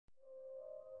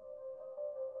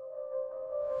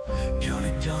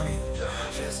Johny Johny,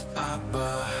 yes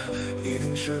papa.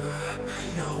 Eating sugar,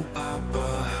 no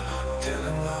papa.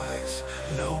 Telling lies,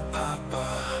 no papa.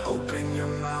 Open your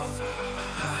mouth,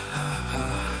 ha ha ha,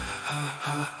 ha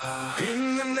ha ha.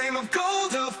 In the name of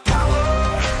gold, of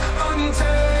power,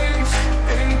 untamed.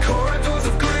 In corridors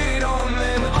of greed, all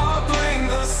men are blamed.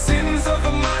 The sins of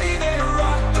the mighty, they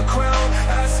rot the crown.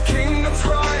 As kingdoms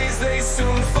rise, they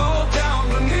soon fall down.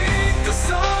 Beneath the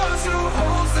stars, who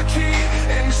holds the key?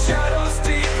 In shadows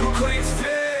deep, who claims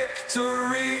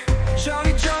victory?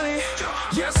 Johny Johny,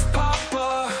 yes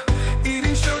papa.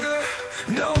 Eating sugar,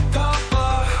 no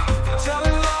papa.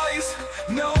 Telling lies,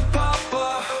 no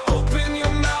papa. Open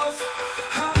your mouth,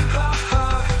 ha ha ha,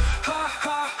 ha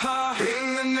ha ha.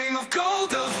 In the name of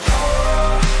gold, of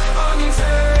power,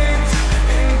 untamed.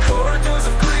 In corridors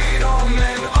of greed, all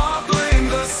men are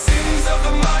blamed. The sins of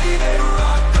the mighty, they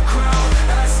rot the crown.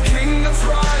 As kingdoms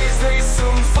rise, they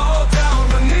soon fall down.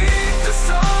 Beneath the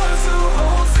stars, who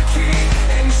holds the key?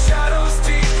 In shadows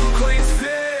deep, who claims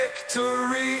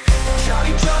victory?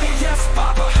 Johny Johny, yes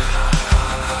papa.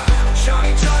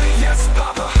 Johny Johny, yes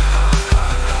papa.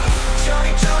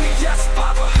 Johny Johny, yes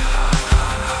papa.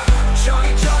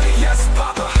 Johny Johny, yes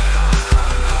papa.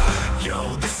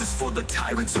 Yo, this is for the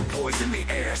tyrants who poison the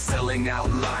air, selling out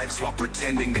lives while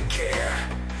pretending to care.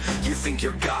 You think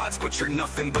you're gods, but you're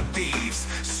nothing but thieves,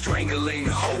 strangling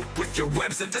hope with your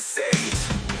webs of deceit.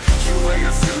 You wear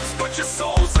your suits, but your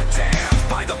souls are damned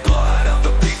by the blood of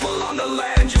the people on the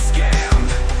land you scammed.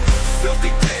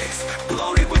 Filthy pigs,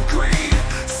 bloated with greed,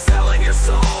 selling your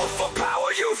soul for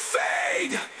power you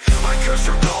fade. I curse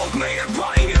your gold, may it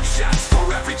rot in your chest.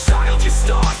 For every child you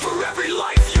starve, for every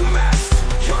life you mess.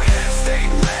 Your hands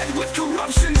stained red with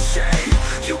corruption's shame.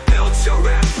 You built your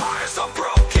empires on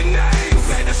broken names.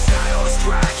 May the shadows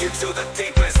drag you to the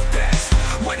deepest depths.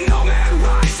 When no man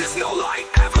rises, no light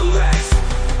ever lets.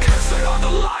 Cursed are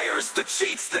the liars, the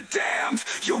cheats, the damned.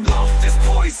 Your wealth is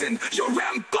poison, your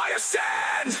empire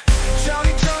sand.